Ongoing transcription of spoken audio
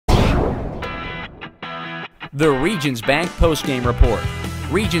The Regions Bank postgame report.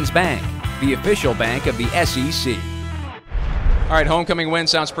 Regions Bank, the official bank of the SEC. All right, homecoming win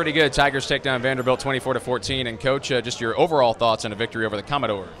sounds pretty good. Tigers take down Vanderbilt 24-14. And Coach, just your overall thoughts on a victory over the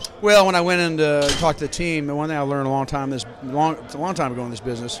Commodores. Well, when I went in to talk to the team, the one thing I learned it's a long time ago in this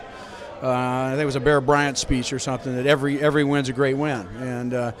business. I think it was a Bear Bryant speech or something, that every win's a great win.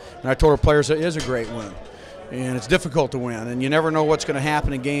 And I told our players it is a great win. And it's difficult to win, and you never know what's going to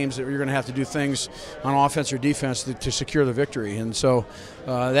happen in games that you're going to have to do things on offense or defense to secure the victory. And so,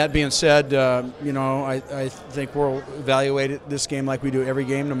 that being said, I think we'll evaluate this game like we do every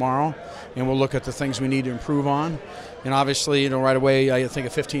game tomorrow, and we'll look at the things we need to improve on. And obviously, right away, I think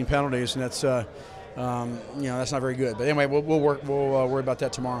of 15 penalties, and that's that's not very good. But anyway, we'll worry about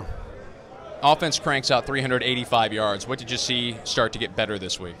that tomorrow. Offense cranks out 385 yards. What did you see start to get better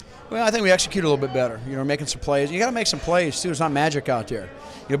this week? Well, I think we execute a little bit better. Making some plays. You got to make some plays too. It's not magic out there.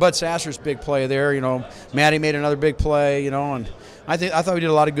 Bud Sasser's big play there. Maddie made another big play. And I thought we did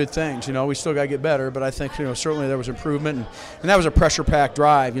a lot of good things. We still got to get better, but I think certainly there was improvement, and that was a pressure-packed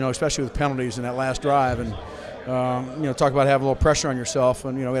drive. Especially with penalties in that last drive, and talk about having a little pressure on yourself.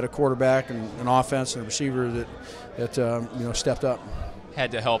 And we had a quarterback and an offense and a receiver that stepped up.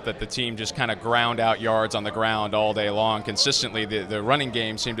 Had to help that the team just kind of ground out yards on the ground all day long consistently. The running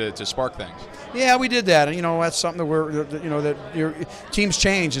game seemed to spark things. Yeah, we did that, and that's something that your teams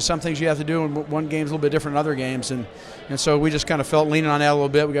change, and some things you have to do. And one game's a little bit different than other games, and so we just kind of felt leaning on that a little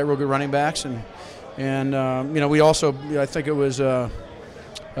bit. We got real good running backs, and we also, I think it was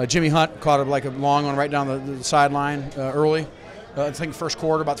Jimmy Hunt caught like a long one right down the sideline early. I think first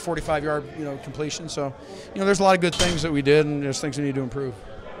quarter, about 45-yard completion. So, there's a lot of good things that we did, and there's things we need to improve.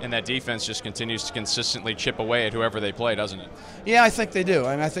 And that defense just continues to consistently chip away at whoever they play, doesn't it? Yeah, I think they do.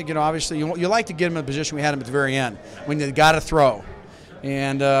 I think obviously you like to get them in a position we had them at the very end when they got to throw.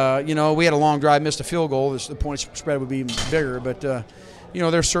 And we had a long drive, missed a field goal. The point spread would be even bigger. But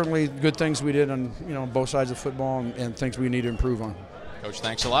there's certainly good things we did on both sides of football, and things we need to improve on. Coach,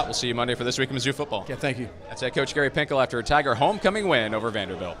 thanks a lot. We'll see you Monday for This Week in Mizzou Football. Yeah, thank you. That's Head Coach Gary Pinkel after a Tiger homecoming win over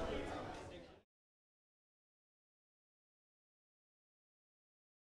Vanderbilt.